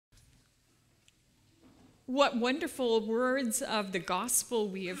What wonderful words of the gospel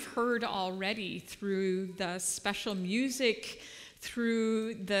we have heard already through the special music,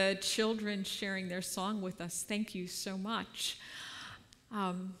 through the children sharing their song with us. Thank you so much.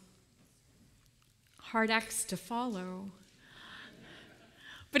 Hard acts to follow.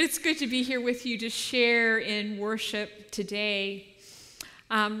 But it's good to be here with you to share in worship today.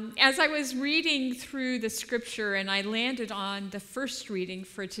 As I was reading through the scripture and I landed on the first reading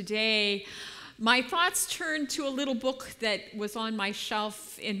for today, my thoughts turned to a little book that was on my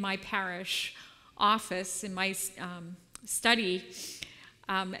shelf in my parish office, in my study.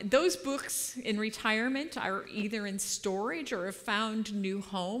 Those books in retirement are either in storage or have found new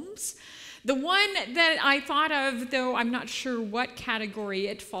homes. The one that I thought of, though I'm not sure what category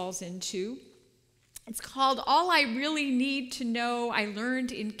it falls into, it's called All I Really Need to Know I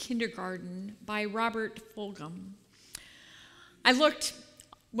Learned in Kindergarten by Robert Fulghum.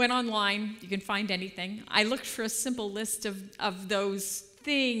 Went online, you can find anything. I looked for a simple list of those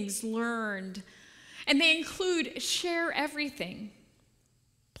things learned, and they include share everything,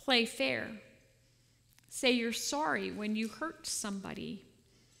 play fair, say you're sorry when you hurt somebody.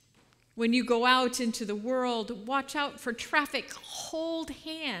 When you go out into the world, watch out for traffic, hold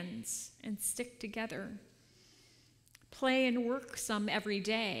hands and stick together. Play and work some every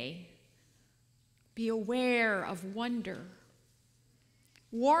day. Be aware of wonder.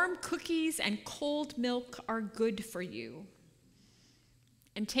 Warm cookies and cold milk are good for you.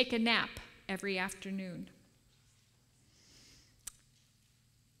 And take a nap every afternoon.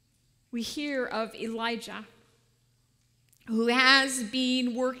 We hear of Elijah, who has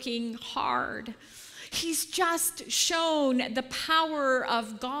been working hard. He's just shown the power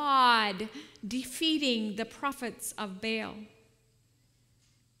of God defeating the prophets of Baal.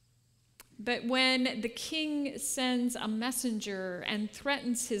 But when the king sends a messenger and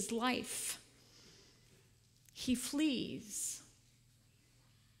threatens his life, he flees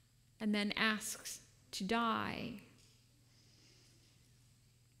and then asks to die.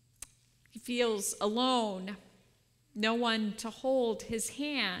 He feels alone. No one to hold his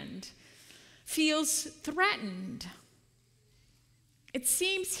hand, feels threatened. It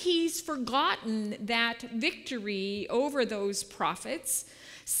seems he's forgotten that victory over those prophets,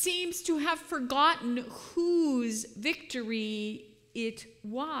 seems to have forgotten whose victory it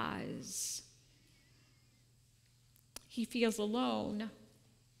was. He feels alone,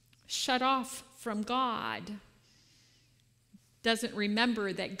 shut off from God, doesn't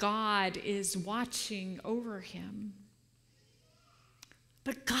remember that God is watching over him.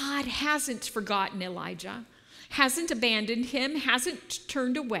 But God hasn't forgotten Elijah, hasn't abandoned him, hasn't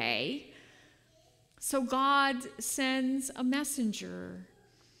turned away. So God sends a messenger,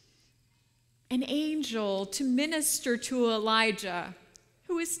 an angel, to minister to Elijah,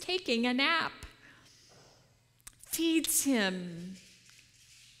 who is taking a nap, feeds him,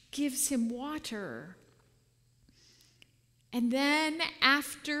 gives him water. And then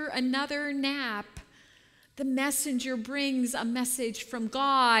after another nap, the messenger brings a message from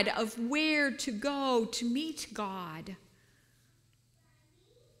God of where to go to meet God.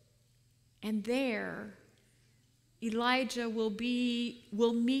 And there, Elijah will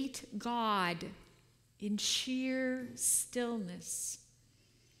meet God in sheer stillness.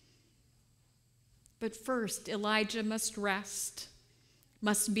 But first, Elijah must rest,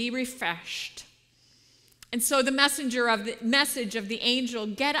 must be refreshed. And so the message of the angel,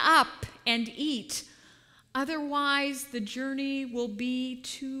 get up and eat. Otherwise, the journey will be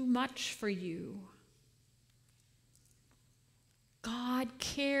too much for you. God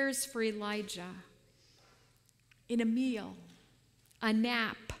cares for Elijah in a meal, a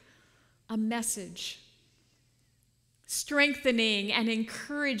nap, a message, strengthening and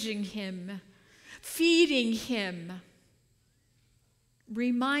encouraging him, feeding him,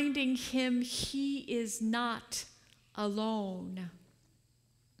 reminding him he is not alone.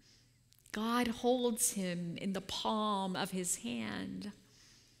 God holds him in the palm of his hand.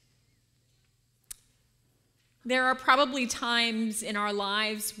 There are probably times in our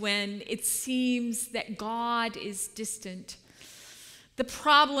lives when it seems that God is distant. The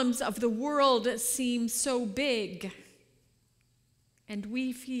problems of the world seem so big, and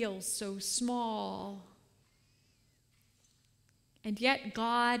we feel so small. And yet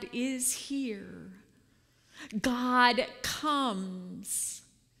God is here. God comes.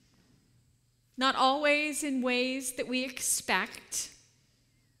 Not always in ways that we expect,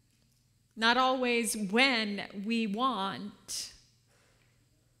 not always when we want,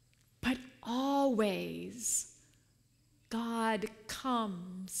 but always God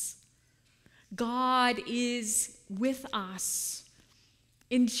comes. God is with us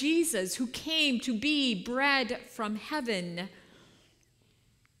in Jesus, who came to be bread from heaven,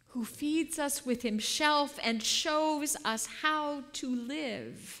 who feeds us with himself and shows us how to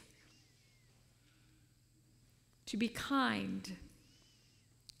live, to be kind,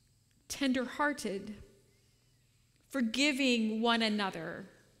 tender-hearted, forgiving one another,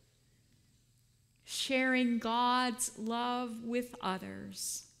 sharing God's love with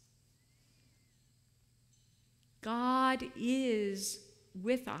others. God is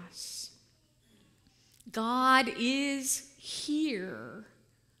with us. God is here.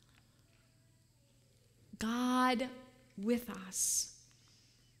 God with us.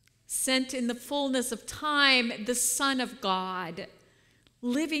 Sent in the fullness of time, the Son of God,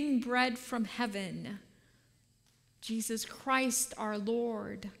 living bread from heaven, Jesus Christ our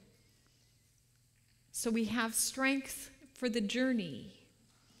Lord. So we have strength for the journey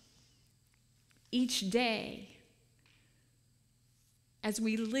each day as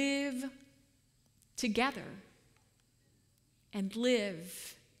we live together and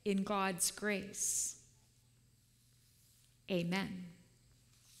live in God's grace. Amen.